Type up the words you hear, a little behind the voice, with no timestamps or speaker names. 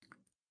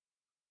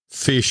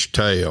Fish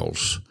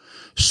tales,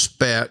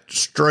 spat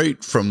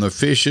straight from the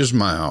fish's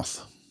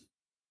mouth.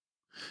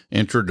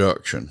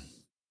 Introduction.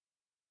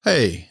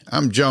 Hey,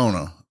 I'm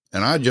Jonah,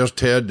 and I just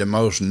had the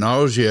most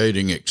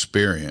nauseating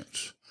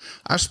experience.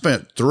 I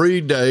spent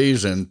 3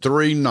 days and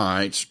 3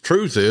 nights,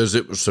 truth is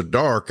it was so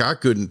dark I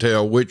couldn't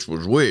tell which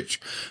was which,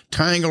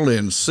 tangled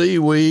in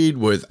seaweed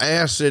with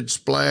acid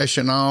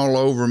splashing all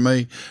over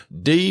me,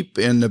 deep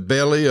in the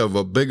belly of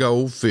a big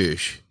old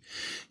fish.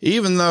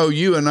 Even though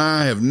you and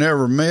I have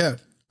never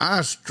met,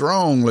 I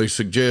strongly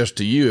suggest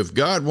to you, if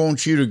God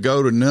wants you to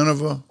go to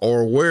Nineveh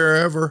or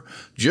wherever,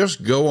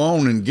 just go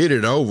on and get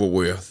it over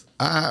with.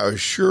 I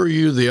assure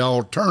you the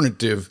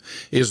alternative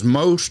is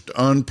most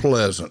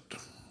unpleasant.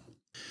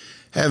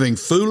 Having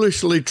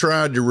foolishly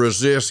tried to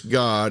resist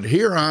God,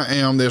 here I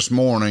am this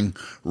morning,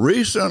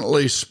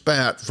 recently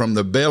spat from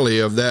the belly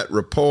of that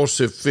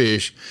repulsive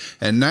fish,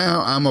 and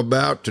now I'm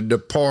about to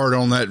depart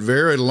on that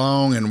very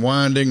long and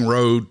winding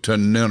road to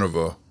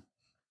Nineveh.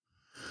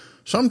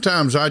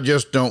 Sometimes I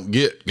just don't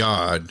get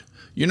God.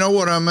 You know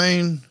what I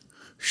mean?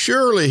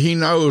 Surely he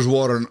knows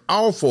what an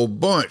awful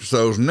bunch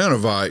those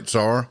Ninevites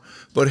are,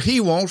 but he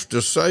wants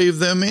to save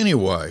them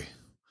anyway.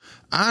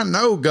 I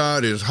know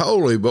God is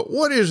holy, but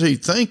what is he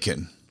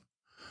thinking?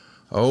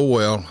 Oh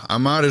well, I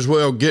might as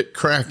well get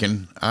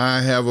cracking.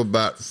 I have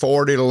about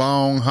 40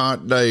 long,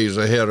 hot days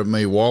ahead of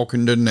me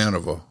walking to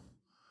Nineveh.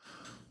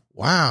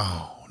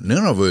 Wow,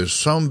 Nineveh is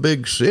some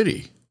big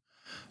city.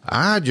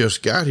 I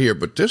just got here,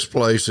 but this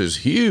place is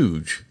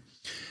huge.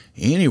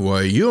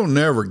 Anyway, you'll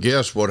never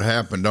guess what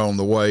happened on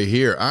the way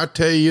here. I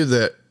tell you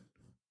that,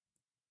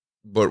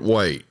 but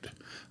wait,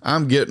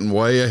 I'm getting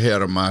way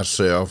ahead of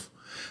myself.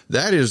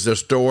 That is the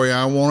story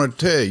I want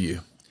to tell you.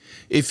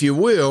 If you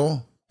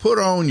will, put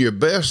on your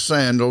best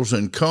sandals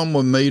and come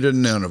with me to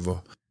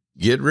Nineveh.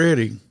 Get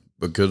ready,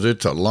 because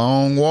it's a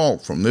long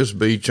walk from this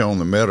beach on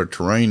the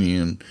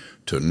Mediterranean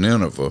to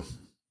Nineveh.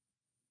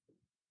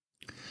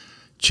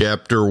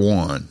 Chapter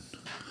 1.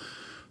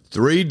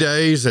 3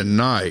 days and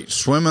nights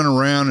swimming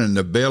around in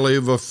the belly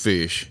of a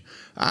fish.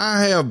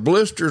 I have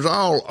blisters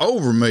all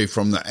over me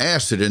from the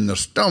acid in the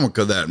stomach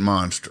of that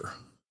monster.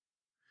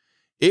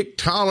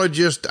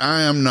 Ichtologist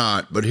I am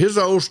not, but his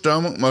old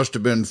stomach must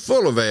have been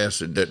full of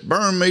acid that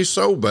burned me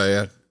so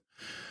bad.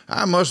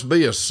 I must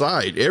be a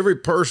sight. Every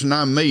person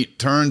I meet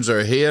turns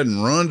their head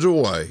and runs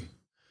away.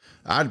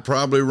 I'd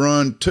probably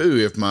run too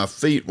if my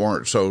feet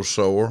weren't so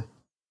sore.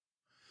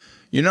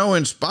 You know,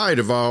 in spite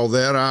of all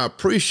that, I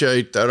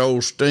appreciate that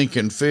old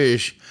stinking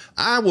fish.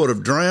 I would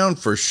have drowned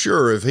for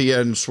sure if he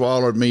hadn't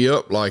swallowed me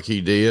up like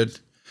he did.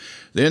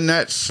 Then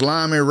that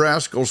slimy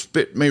rascal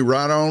spit me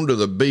right onto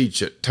the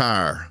beach at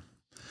Tyre.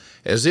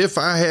 As if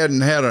I hadn't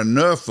had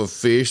enough of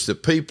fish, the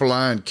people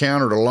I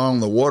encountered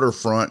along the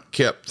waterfront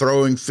kept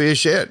throwing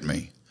fish at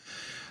me.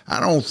 I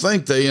don't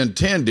think they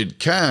intended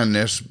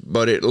kindness,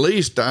 but at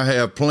least I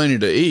have plenty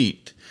to eat.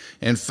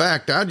 In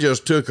fact, I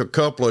just took a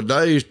couple of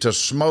days to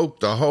smoke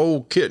the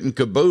whole kit and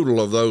caboodle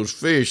of those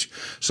fish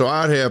so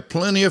I'd have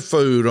plenty of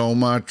food on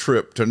my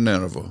trip to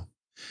Nineveh.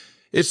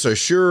 It's a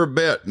sure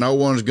bet no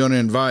one's going to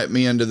invite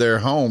me into their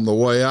home the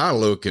way I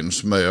look and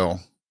smell.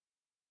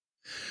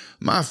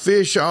 My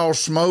fish all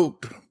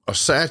smoked, a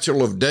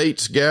satchel of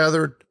dates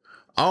gathered,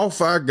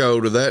 off I go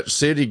to that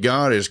city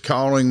God is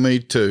calling me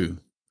to.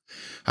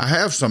 I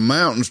have some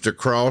mountains to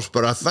cross,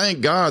 but I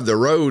thank God the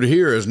road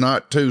here is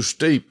not too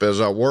steep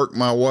as I work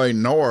my way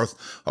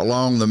north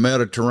along the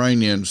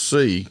Mediterranean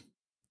Sea.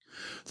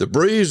 The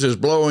breeze is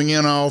blowing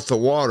in off the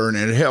water, and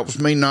it helps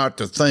me not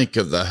to think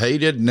of the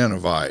hated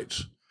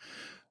Ninevites.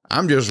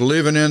 I'm just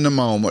living in the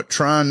moment,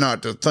 trying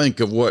not to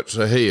think of what's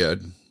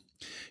ahead.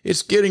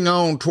 It's getting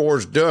on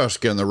towards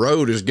dusk, and the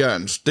road has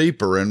gotten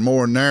steeper and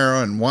more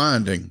narrow and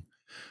winding.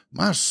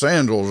 My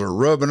sandals are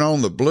rubbing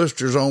on the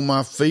blisters on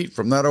my feet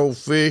from that old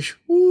fish.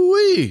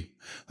 Woo-wee!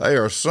 They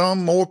are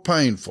some more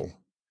painful.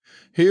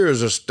 Here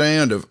is a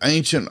stand of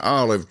ancient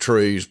olive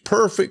trees,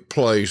 perfect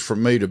place for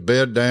me to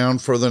bed down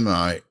for the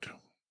night.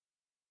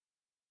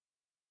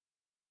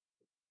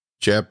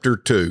 Chapter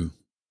 2.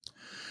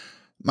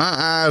 My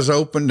eyes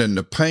opened in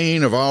the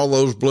pain of all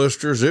those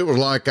blisters. It was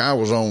like I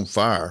was on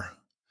fire.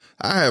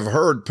 I have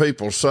heard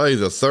people say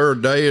the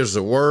 3rd day is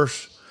the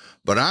worst,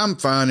 but I'm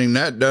finding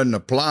that doesn't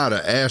apply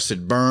to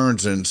acid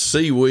burns and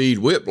seaweed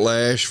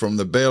whiplash from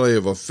the belly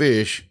of a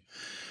fish.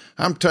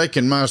 I'm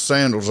taking my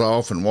sandals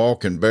off and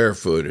walking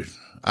barefooted.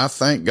 I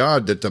thank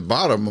God that the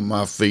bottom of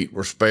my feet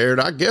were spared.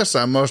 I guess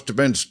I must have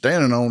been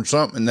standing on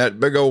something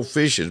that big old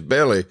fish's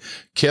belly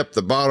kept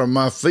the bottom of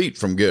my feet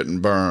from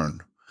getting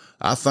burned.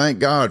 I thank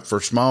God for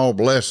small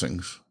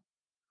blessings.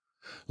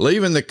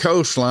 Leaving the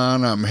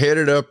coastline, I'm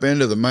headed up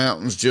into the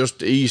mountains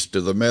just east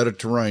of the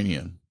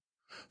Mediterranean,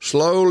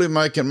 slowly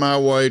making my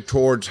way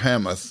towards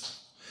Hamath.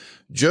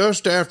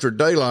 Just after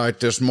daylight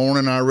this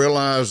morning, I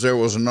realized there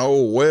was an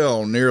old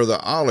well near the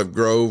olive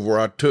grove where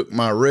I took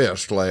my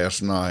rest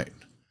last night.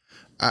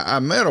 I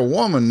met a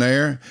woman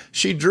there.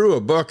 She drew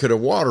a bucket of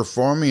water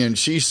for me, and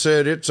she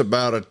said it's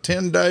about a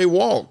 10-day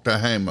walk to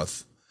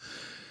Hamath.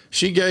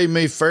 She gave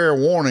me fair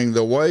warning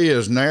the way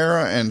is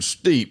narrow and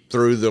steep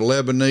through the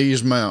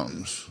Lebanese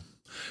mountains.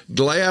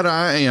 Glad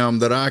I am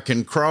that I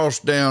can cross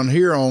down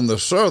here on the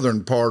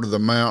southern part of the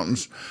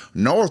mountains.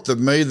 North of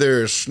me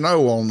there is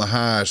snow on the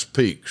highest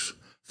peaks.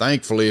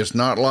 Thankfully, it's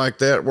not like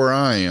that where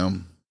I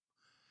am.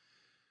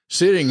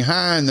 Sitting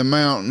high in the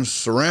mountains,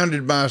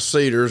 surrounded by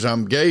cedars,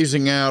 I'm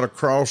gazing out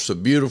across the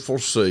beautiful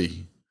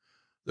sea.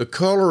 The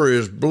color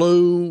is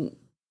blue.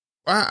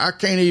 I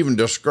can't even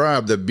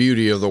describe the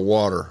beauty of the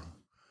water.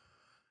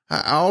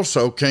 I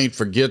also can't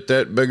forget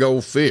that big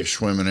old fish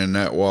swimming in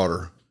that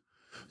water.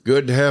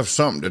 Good to have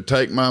something to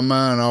take my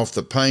mind off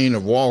the pain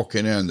of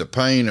walking and the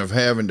pain of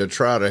having to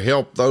try to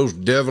help those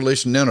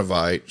devilish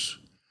Ninevites.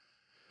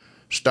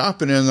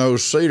 Stopping in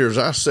those cedars,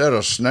 I set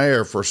a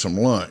snare for some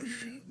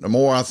lunch. The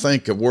more I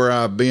think of where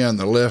I've been,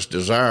 the less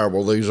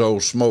desirable these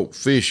old smoked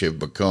fish have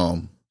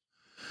become.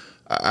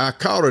 I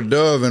caught a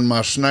dove in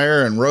my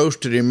snare and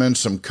roasted him in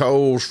some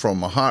coals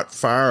from a hot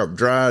fire of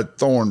dried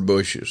thorn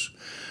bushes.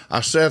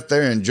 I sat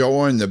there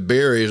enjoying the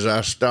berries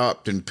I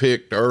stopped and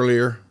picked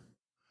earlier.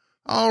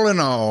 All in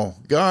all,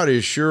 God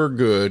is sure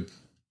good.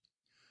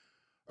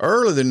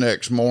 Early the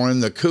next morning,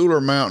 the cooler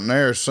mountain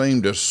air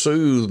seemed to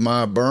soothe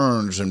my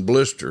burns and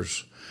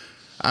blisters.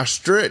 I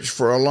stretched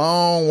for a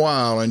long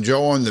while,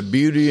 enjoying the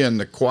beauty and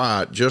the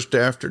quiet just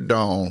after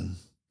dawn.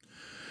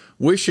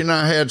 Wishing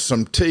I had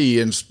some tea,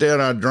 instead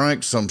I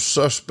drank some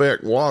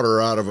suspect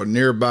water out of a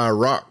nearby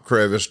rock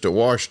crevice to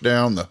wash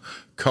down the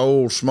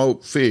cold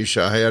smoked fish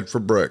I had for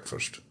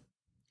breakfast.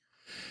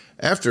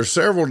 After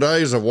several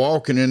days of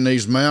walking in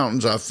these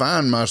mountains, I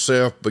find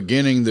myself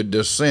beginning the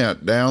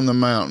descent down the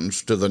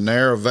mountains to the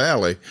narrow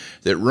valley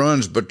that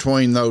runs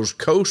between those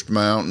coast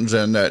mountains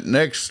and that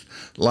next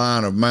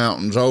line of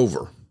mountains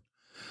over.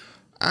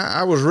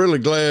 I was really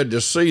glad to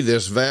see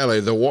this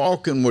valley. The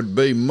walking would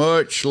be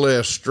much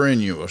less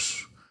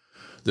strenuous.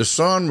 The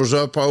sun was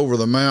up over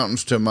the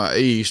mountains to my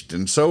east,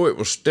 and so it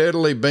was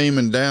steadily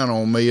beaming down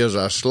on me as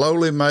I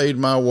slowly made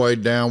my way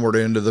downward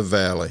into the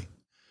valley.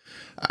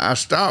 I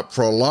stopped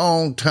for a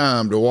long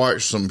time to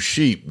watch some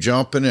sheep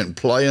jumping and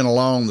playing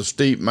along the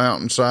steep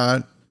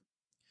mountainside.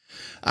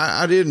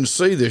 I didn't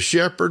see the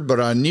shepherd, but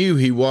I knew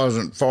he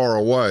wasn't far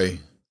away.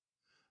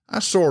 I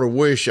sort of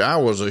wish I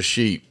was a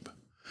sheep.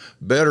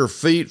 Better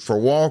feet for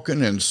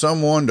walking and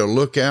someone to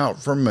look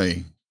out for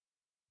me.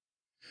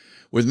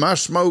 With my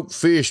smoked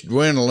fish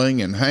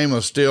dwindling and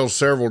Hama still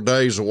several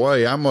days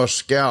away, I must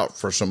scout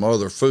for some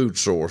other food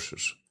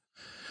sources.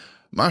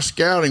 My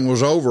scouting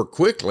was over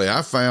quickly.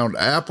 I found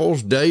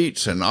apples,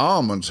 dates, and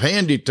almonds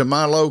handy to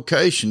my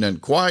location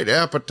and quite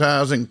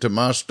appetizing to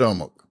my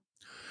stomach.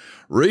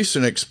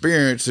 Recent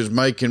experience is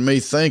making me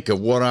think of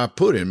what I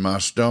put in my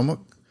stomach.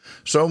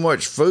 So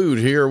much food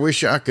here,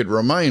 wish I could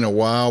remain a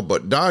while,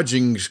 but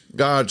dodging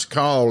God's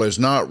call has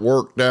not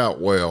worked out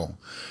well.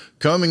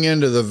 Coming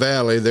into the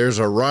valley, there's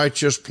a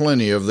righteous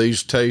plenty of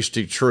these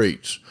tasty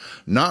treats.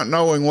 Not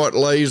knowing what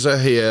lays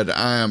ahead,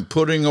 I am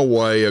putting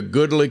away a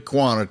goodly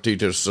quantity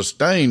to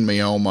sustain me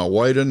on my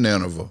way to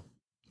Nineveh.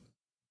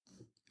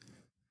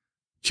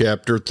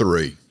 Chapter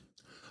 3.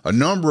 A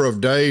number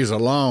of days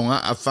along,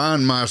 I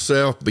find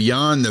myself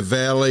beyond the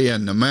valley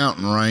and the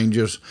mountain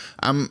ranges.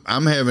 I'm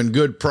having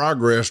good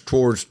progress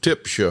towards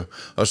Tipsha,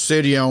 a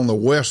city on the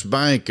west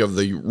bank of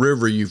the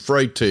river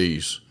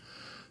Euphrates.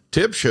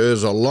 Tipsha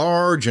is a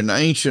large and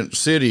ancient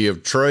city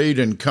of trade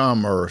and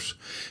commerce.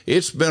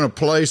 It's been a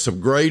place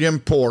of great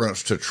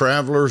importance to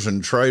travelers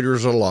and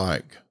traders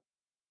alike.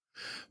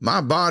 My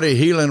body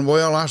healing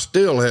well, I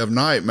still have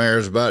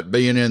nightmares about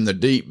being in the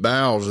deep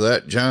bowels of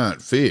that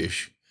giant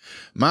fish.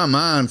 My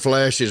mind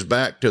flashes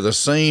back to the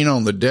scene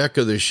on the deck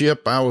of the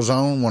ship I was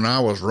on when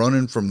I was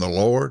running from the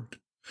Lord.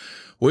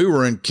 We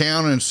were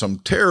encountering some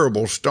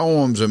terrible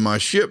storms, and my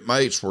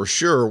shipmates were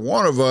sure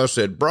one of us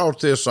had brought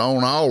this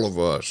on all of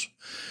us.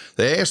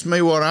 They asked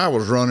me what I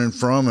was running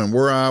from and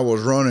where I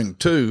was running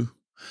to.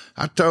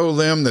 I told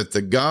them that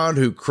the God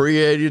who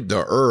created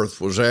the earth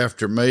was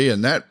after me,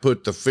 and that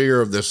put the fear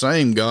of the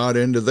same God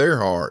into their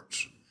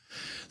hearts.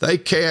 They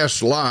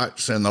cast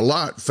lots, and the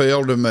lot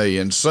fell to me,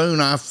 and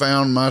soon I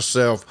found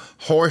myself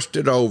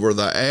hoisted over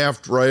the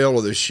aft rail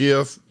of the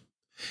ship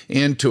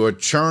into a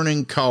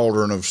churning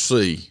cauldron of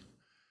sea.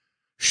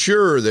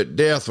 Sure that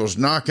death was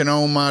knocking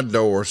on my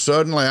door,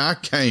 suddenly I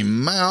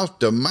came mouth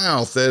to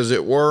mouth, as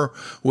it were,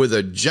 with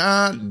a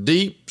giant,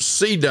 deep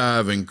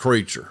sea-diving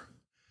creature.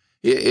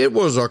 It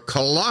was a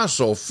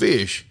colossal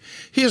fish.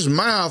 His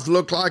mouth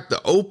looked like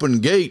the open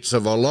gates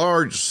of a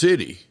large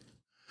city.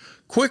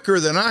 Quicker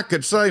than I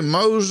could say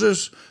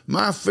Moses,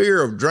 my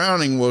fear of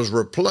drowning was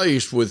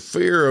replaced with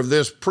fear of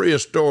this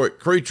prehistoric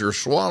creature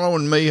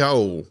swallowing me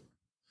whole.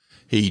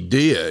 He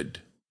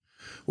did.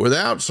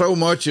 Without so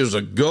much as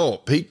a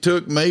gulp, he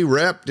took me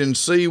wrapped in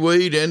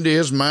seaweed into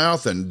his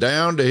mouth and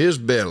down to his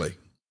belly.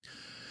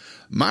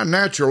 My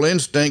natural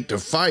instinct to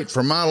fight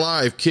for my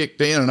life kicked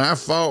in, and I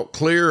fought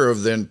clear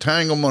of the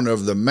entanglement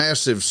of the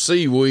massive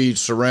seaweed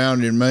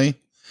surrounding me.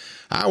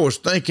 I was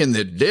thinking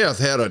that death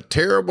had a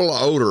terrible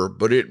odor,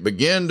 but it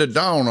began to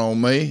dawn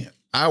on me.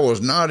 I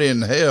was not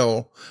in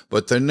hell,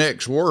 but the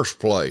next worst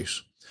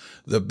place,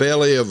 the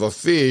belly of a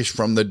fish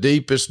from the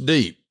deepest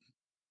deep.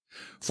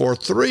 For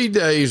 3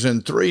 days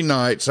and 3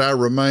 nights I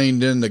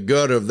remained in the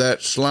gut of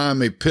that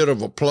slimy pit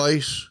of a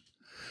place.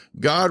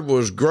 God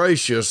was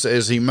gracious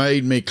as he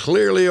made me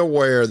clearly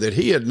aware that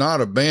he had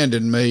not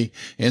abandoned me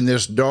in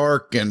this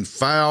dark and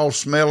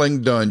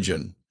foul-smelling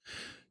dungeon.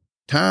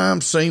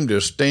 Time seemed to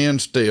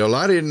stand still.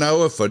 I didn't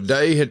know if a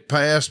day had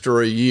passed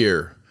or a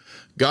year.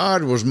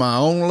 God was my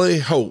only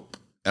hope,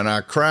 and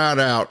I cried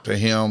out to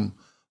him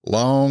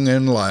long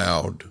and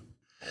loud.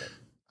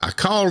 I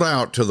called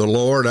out to the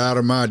Lord out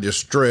of my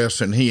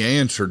distress, and he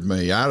answered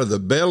me. Out of the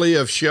belly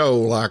of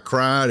Sheol I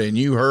cried, and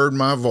you heard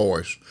my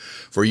voice.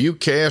 For you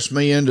cast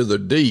me into the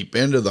deep,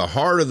 into the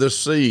heart of the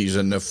seas,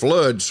 and the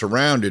flood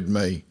surrounded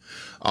me.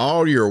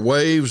 All your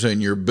waves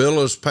and your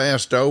billows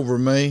passed over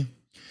me.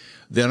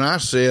 Then I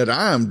said,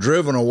 I am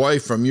driven away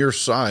from your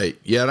sight,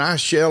 yet I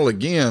shall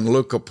again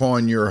look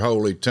upon your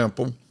holy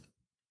temple.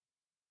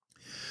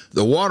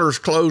 The waters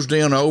closed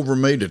in over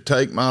me to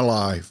take my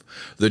life.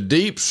 The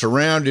deep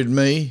surrounded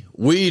me.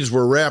 Weeds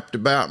were wrapped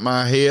about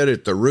my head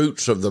at the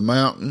roots of the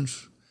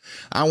mountains.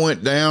 I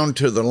went down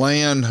to the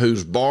land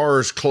whose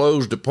bars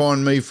closed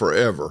upon me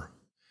forever.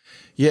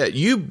 Yet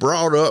you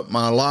brought up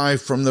my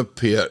life from the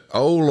pit,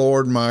 O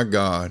Lord my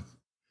God.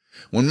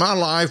 When my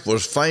life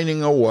was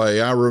fainting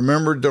away, I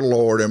remembered the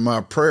Lord, and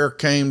my prayer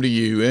came to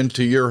you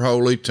into your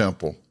holy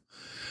temple.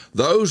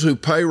 Those who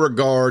pay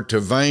regard to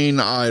vain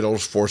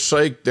idols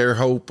forsake their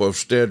hope of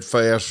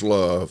steadfast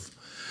love.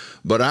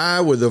 But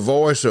I, with the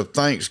voice of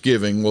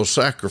thanksgiving, will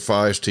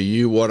sacrifice to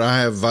you what I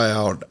have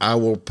vowed I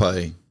will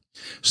pay.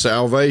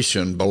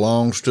 Salvation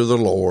belongs to the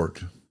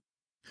Lord.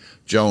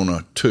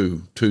 Jonah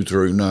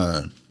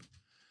 2:2-9.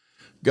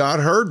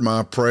 God heard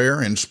my prayer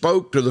and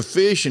spoke to the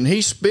fish, and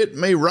he spit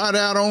me right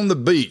out on the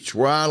beach,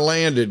 where I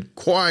landed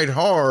quite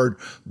hard,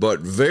 but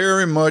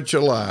very much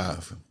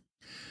alive.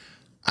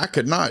 I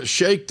could not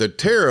shake the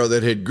terror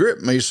that had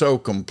gripped me so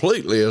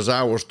completely as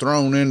I was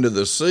thrown into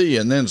the sea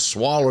and then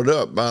swallowed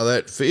up by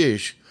that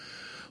fish.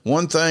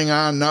 One thing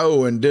I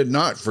know and did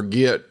not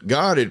forget,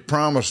 God had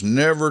promised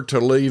never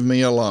to leave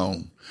me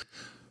alone.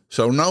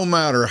 So no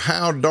matter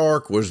how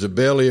dark was the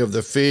belly of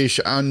the fish,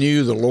 I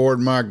knew the Lord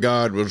my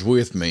God was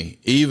with me,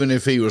 even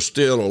if he was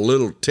still a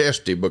little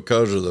testy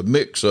because of the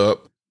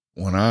mix-up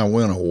when I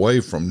went away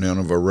from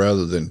Nineveh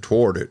rather than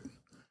toward it.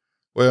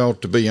 Well,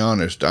 to be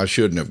honest, I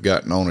shouldn't have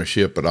gotten on a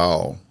ship at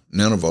all.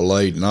 Nineveh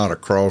lay not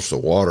across the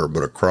water,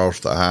 but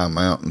across the high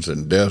mountains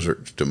and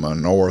deserts to my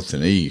north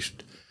and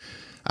east.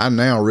 I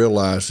now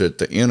realize that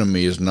the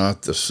enemy is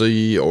not the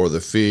sea or the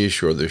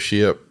fish or the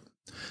ship.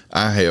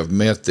 I have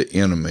met the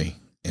enemy,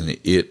 and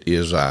it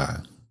is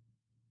I.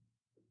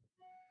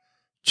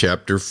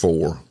 Chapter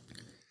 4.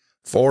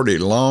 40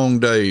 long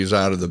days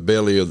out of the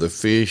belly of the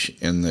fish,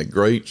 and the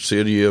great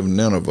city of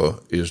Nineveh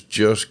is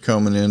just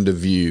coming into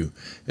view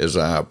as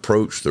I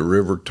approach the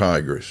river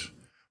Tigris,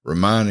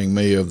 reminding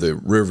me of the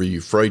river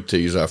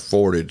Euphrates I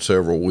forded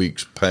several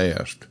weeks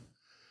past.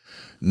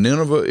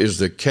 Nineveh is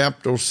the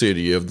capital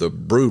city of the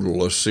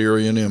brutal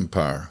Assyrian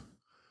Empire.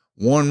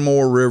 One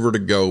more river to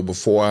go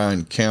before I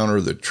encounter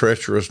the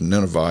treacherous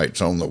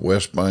Ninevites on the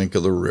west bank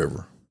of the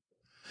river.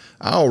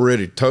 I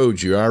already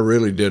told you I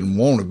really didn't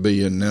want to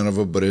be in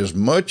Nineveh, but as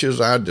much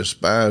as I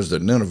despised the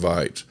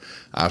Ninevites,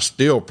 I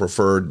still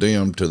preferred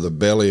them to the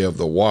belly of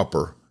the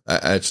whopper.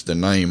 That's the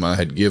name I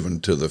had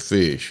given to the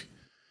fish.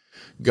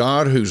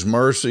 God, whose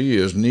mercy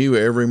is new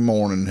every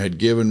morning, had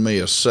given me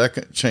a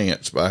second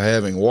chance by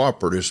having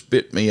Whopper to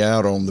spit me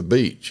out on the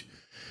beach.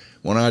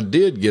 When I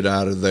did get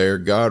out of there,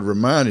 God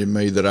reminded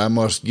me that I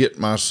must get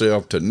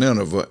myself to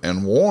Nineveh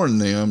and warn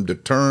them to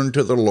turn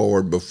to the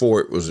Lord before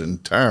it was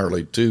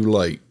entirely too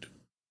late.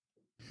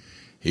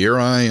 Here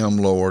I am,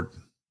 Lord.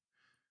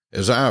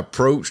 As I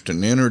approached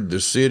and entered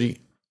the city,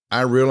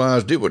 I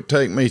realized it would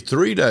take me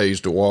 3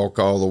 days to walk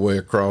all the way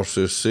across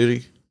this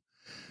city.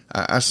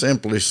 I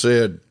simply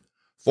said,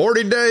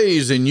 40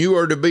 days and you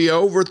are to be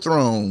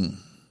overthrown.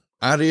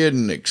 I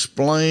didn't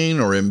explain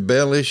or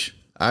embellish.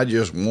 I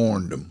just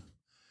warned them.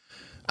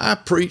 I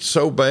preached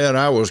so bad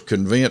I was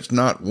convinced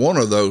not one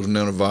of those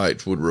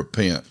Ninevites would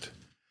repent.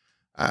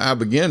 I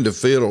began to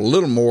feel a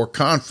little more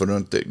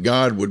confident that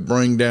God would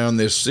bring down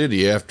this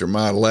city after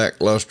my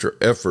lackluster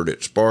effort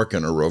at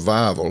sparking a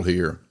revival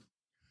here.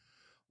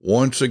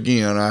 Once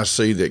again, I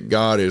see that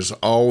God is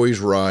always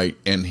right,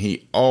 and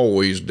he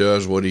always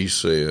does what he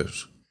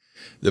says.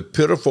 The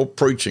pitiful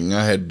preaching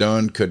I had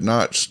done could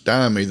not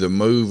stymie the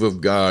move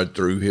of God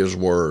through his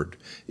word,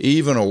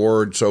 even a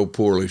word so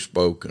poorly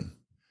spoken.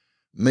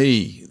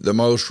 Me, the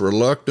most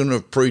reluctant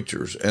of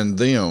preachers, and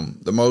them,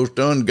 the most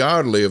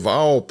ungodly of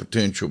all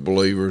potential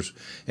believers,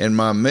 and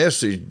my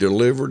message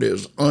delivered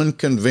as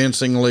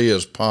unconvincingly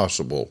as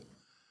possible.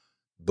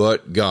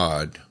 But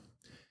God.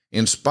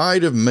 In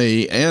spite of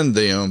me and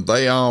them,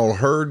 they all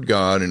heard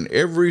God, and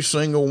every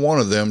single one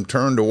of them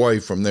turned away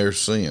from their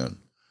sin.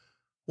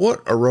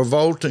 What a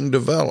revolting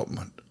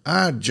development.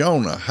 I,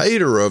 Jonah,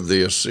 hater of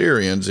the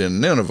Assyrians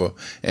in Nineveh,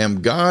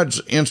 am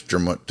God's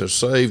instrument to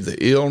save the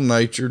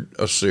ill-natured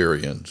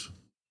Assyrians.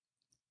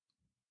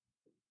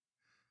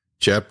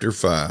 Chapter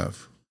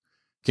 5.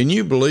 Can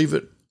you believe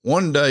it?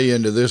 One day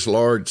into this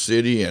large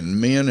city, and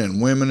men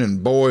and women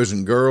and boys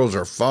and girls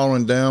are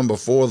falling down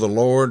before the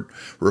Lord.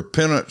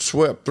 Repentance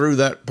swept through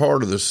that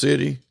part of the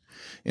city.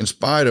 In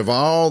spite of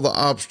all the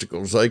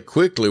obstacles, they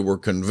quickly were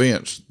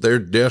convinced their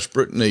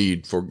desperate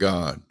need for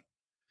God.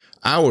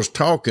 I was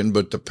talking,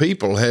 but the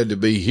people had to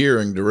be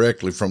hearing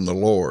directly from the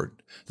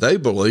Lord. They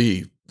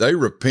believed. They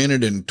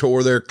repented and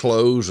tore their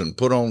clothes and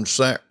put on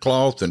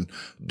sackcloth and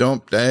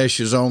dumped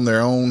ashes on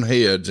their own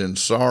heads in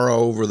sorrow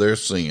over their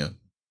sin.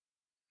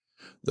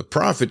 The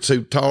prophets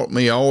who taught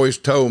me always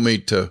told me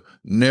to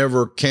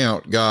never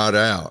count God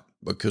out,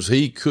 because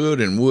he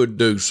could and would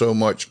do so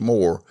much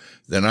more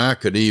than I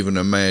could even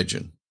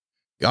imagine.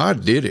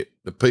 God did it.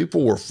 The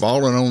people were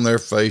falling on their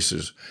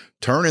faces,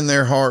 turning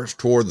their hearts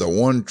toward the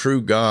one true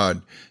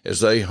God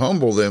as they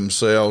humbled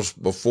themselves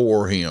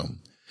before him.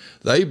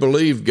 They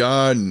believed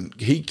God, and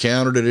he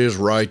counted it as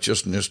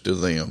righteousness to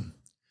them.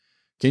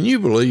 Can you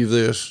believe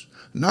this?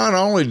 Not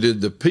only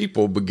did the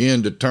people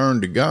begin to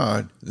turn to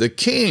God, the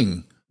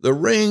king, the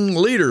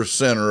ringleader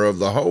center of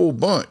the whole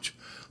bunch,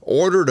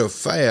 ordered a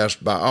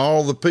fast by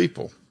all the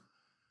people.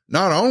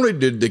 Not only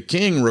did the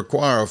king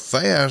require a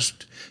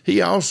fast,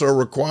 he also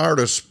required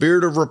a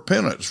spirit of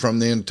repentance from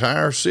the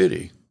entire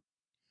city.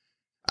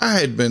 I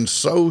had been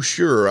so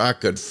sure I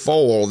could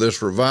foil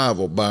this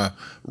revival by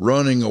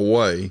running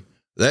away.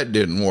 That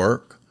didn't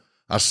work.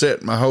 I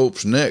set my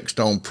hopes next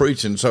on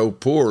preaching so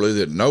poorly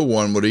that no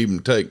one would even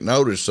take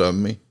notice of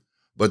me,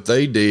 but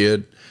they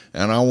did,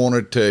 and I want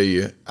to tell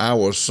you, I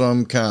was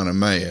some kind of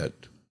mad.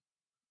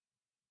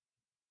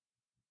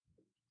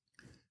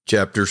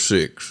 Chapter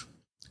 6.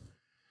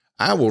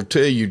 I will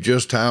tell you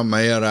just how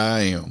mad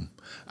I am.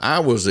 I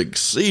was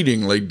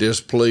exceedingly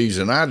displeased,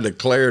 and I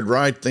declared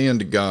right then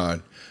to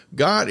God,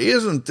 God,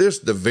 isn't this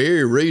the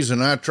very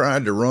reason I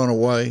tried to run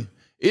away?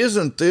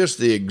 Isn't this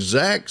the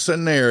exact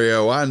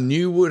scenario I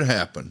knew would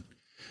happen?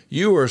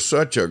 You are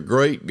such a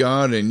great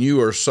God, and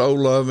you are so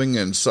loving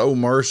and so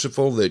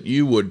merciful that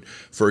you would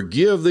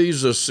forgive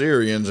these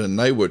Assyrians and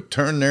they would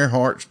turn their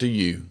hearts to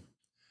you.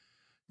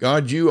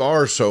 God, you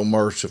are so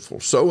merciful,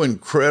 so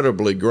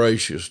incredibly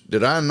gracious.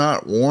 Did I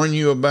not warn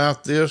you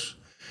about this?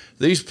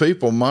 These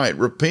people might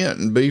repent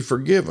and be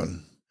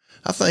forgiven.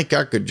 I think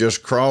I could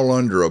just crawl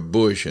under a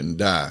bush and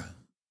die.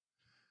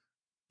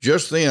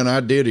 Just then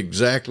I did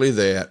exactly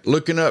that.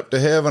 Looking up to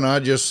heaven, I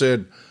just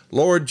said,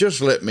 Lord,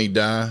 just let me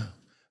die.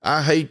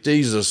 I hate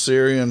these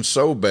Assyrians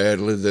so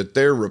badly that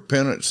their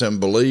repentance and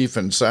belief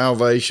and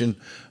salvation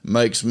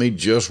makes me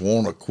just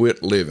want to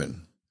quit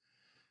living.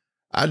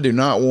 I do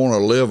not want to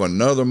live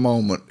another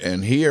moment,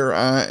 and here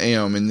I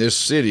am in this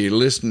city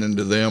listening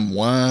to them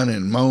whine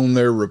and moan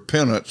their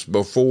repentance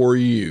before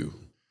you.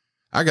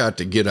 I got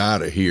to get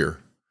out of here.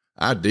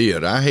 I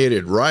did. I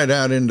headed right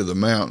out into the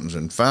mountains,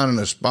 and finding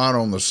a spot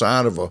on the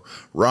side of a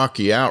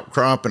rocky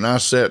outcropping, I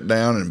sat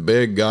down and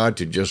begged God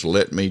to just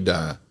let me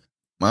die.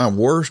 My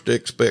worst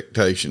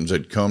expectations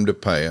had come to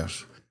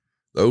pass.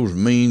 Those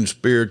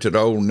mean-spirited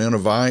old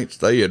Ninevites,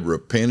 they had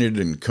repented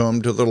and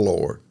come to the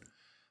Lord.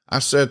 I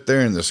sat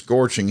there in the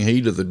scorching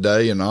heat of the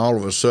day, and all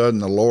of a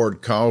sudden the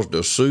Lord caused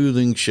a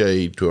soothing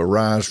shade to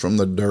arise from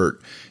the dirt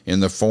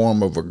in the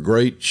form of a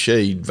great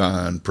shade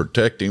vine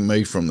protecting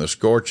me from the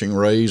scorching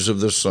rays of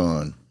the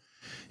sun.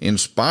 In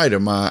spite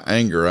of my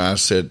anger, I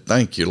said,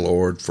 "Thank you,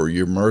 Lord, for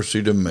your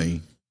mercy to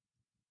me."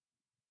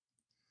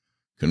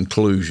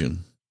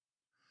 Conclusion.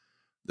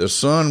 The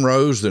sun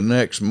rose the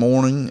next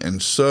morning,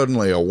 and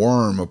suddenly a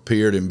worm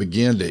appeared and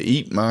began to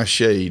eat my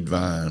shade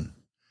vine.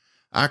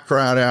 I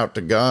cried out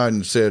to God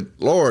and said,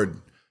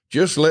 Lord,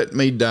 just let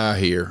me die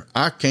here.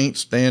 I can't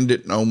stand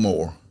it no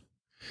more.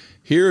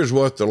 Here's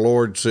what the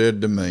Lord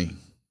said to me.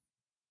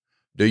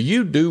 Do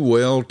you do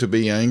well to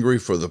be angry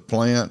for the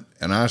plant?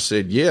 And I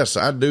said, yes,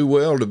 I do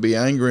well to be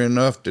angry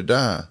enough to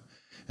die.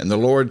 And the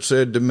Lord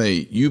said to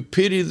me, you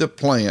pity the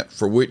plant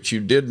for which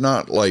you did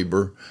not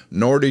labor,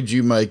 nor did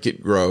you make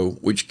it grow,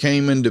 which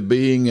came into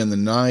being in the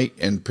night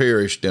and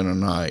perished in a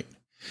night.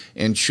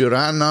 And should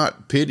I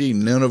not pity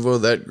Nineveh,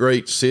 that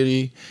great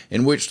city,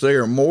 in which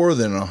there are more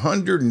than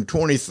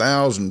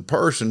 120,000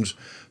 persons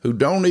who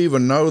don't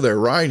even know their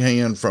right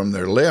hand from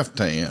their left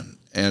hand,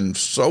 and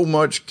so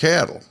much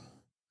cattle?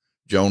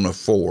 Jonah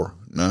 4,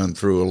 9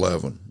 through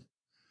 11.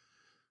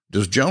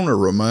 Does Jonah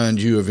remind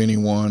you of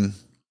anyone,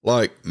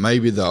 like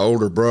maybe the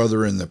older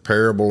brother in the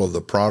parable of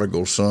the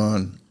prodigal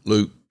son,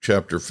 Luke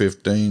chapter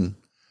 15?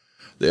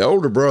 The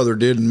older brother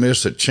didn't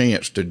miss a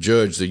chance to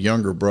judge the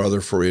younger brother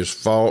for his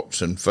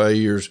faults and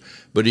failures,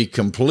 but he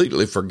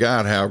completely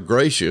forgot how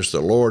gracious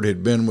the Lord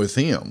had been with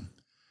him.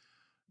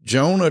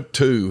 Jonah,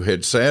 too,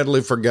 had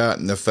sadly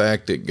forgotten the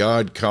fact that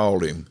God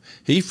called him.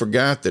 He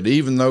forgot that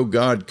even though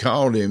God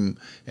called him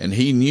and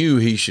he knew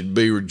he should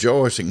be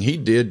rejoicing, he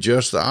did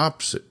just the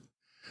opposite.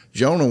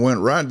 Jonah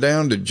went right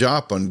down to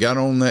Joppa and got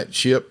on that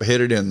ship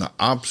headed in the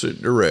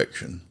opposite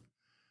direction.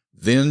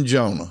 Then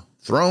Jonah,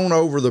 thrown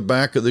over the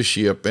back of the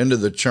ship into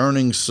the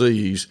churning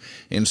seas.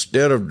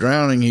 Instead of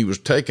drowning, he was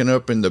taken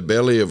up in the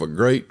belly of a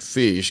great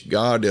fish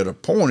God had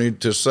appointed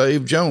to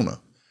save Jonah.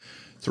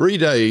 3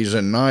 days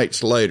and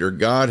nights later,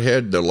 God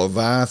had the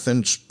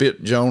Leviathan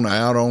spit Jonah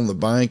out on the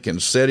bank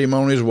and set him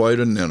on his way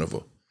to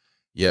Nineveh.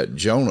 Yet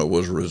Jonah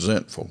was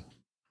resentful.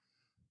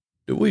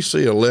 Do we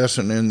see a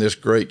lesson in this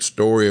great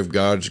story of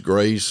God's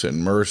grace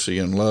and mercy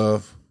and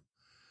love?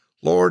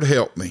 Lord,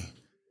 help me.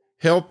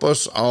 Help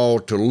us all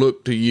to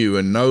look to you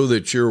and know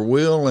that your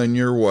will and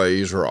your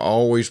ways are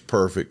always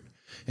perfect,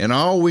 and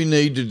all we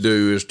need to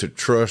do is to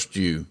trust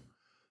you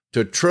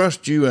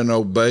and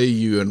obey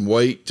you and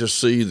wait to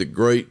see the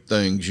great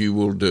things you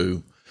will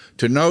do,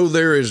 to know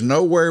there is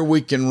nowhere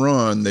we can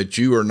run that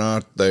you are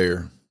not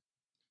there.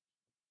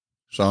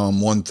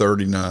 Psalm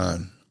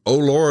 139. O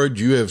Lord,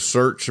 you have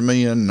searched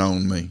me and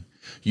known me.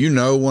 You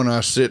know when I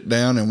sit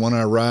down and when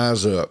I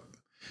rise up.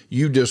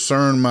 You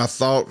discern my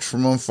thoughts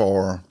from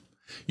afar.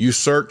 You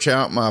search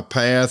out my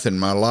path and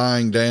my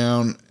lying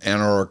down,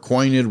 and are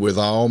acquainted with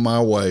all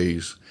my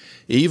ways.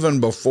 Even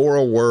before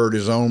a word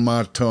is on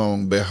my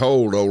tongue,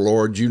 behold, O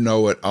Lord, you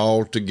know it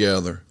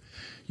altogether.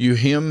 You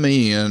hem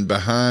me in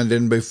behind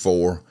and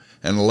before,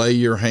 and lay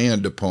your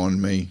hand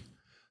upon me.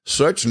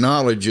 Such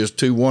knowledge is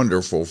too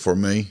wonderful for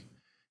me.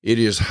 It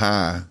is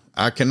high.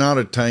 I cannot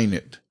attain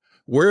it.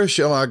 Where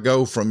shall I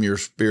go from your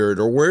spirit,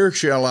 or where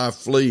shall I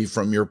flee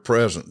from your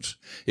presence?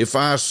 If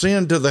I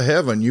ascend to the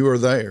heaven, you are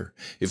there.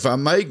 If I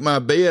make my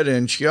bed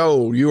in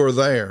Sheol, you are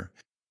there.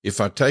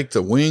 If I take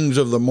the wings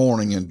of the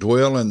morning and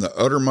dwell in the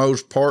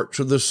uttermost parts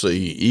of the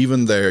sea,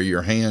 even there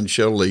your hand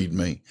shall lead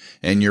me,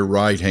 and your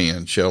right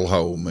hand shall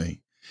hold me.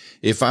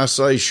 If I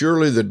say,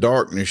 surely the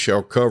darkness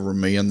shall cover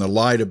me, and the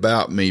light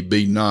about me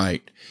be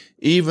night,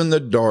 even the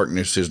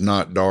darkness is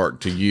not dark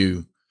to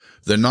you.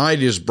 The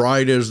night is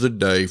bright as the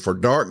day, for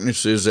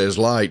darkness is as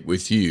light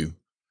with you.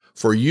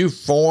 For you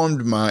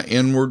formed my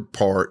inward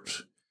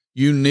parts.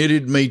 You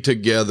knitted me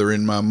together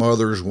in my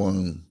mother's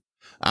womb.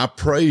 I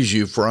praise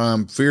you, for I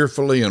am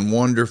fearfully and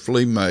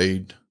wonderfully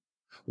made.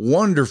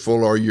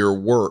 Wonderful are your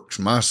works.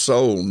 My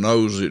soul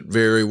knows it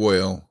very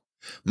well.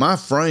 My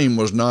frame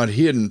was not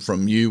hidden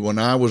from you when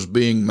I was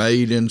being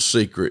made in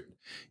secret,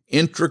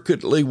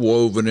 intricately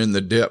woven in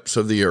the depths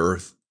of the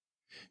earth.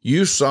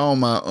 You saw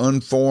my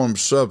unformed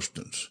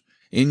substance.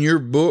 In your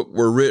book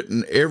were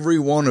written every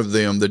one of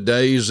them, the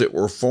days that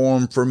were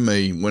formed for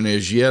me, when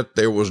as yet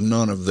there was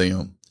none of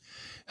them.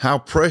 How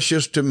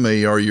precious to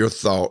me are your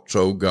thoughts,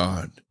 O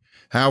God!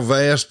 How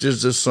vast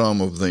is the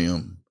sum of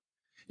them!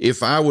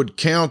 If I would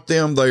count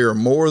them, they are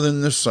more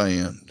than the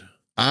sand.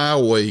 I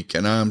awake,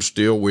 and I am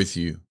still with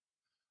you.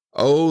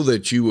 Oh,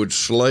 that you would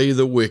slay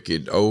the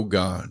wicked, O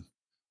God!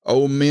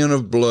 O men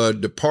of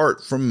blood,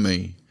 depart from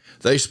me.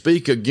 They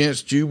speak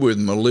against you with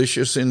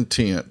malicious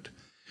intent.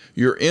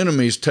 Your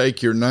enemies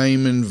take your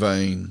name in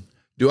vain.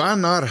 Do I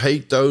not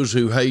hate those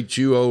who hate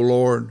you, O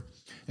Lord?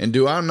 And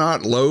do I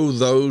not loathe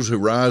those who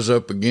rise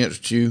up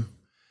against you?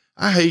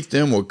 I hate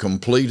them with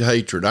complete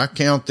hatred. I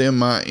count them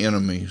my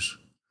enemies.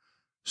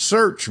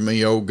 Search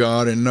me, O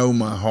God, and know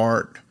my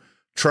heart.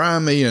 Try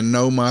me and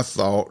know my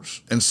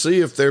thoughts, and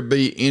see if there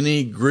be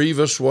any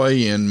grievous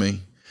way in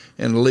me,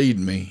 and lead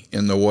me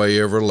in the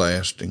way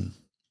everlasting.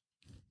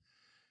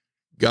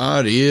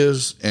 God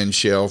is and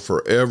shall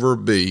forever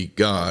be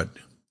God.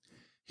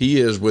 He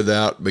is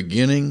without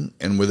beginning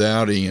and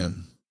without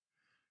end.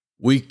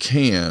 We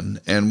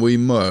can and we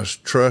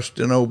must trust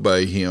and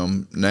obey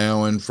him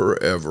now and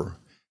forever.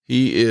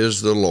 He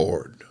is the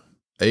Lord.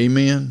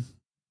 Amen.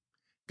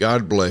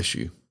 God bless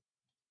you.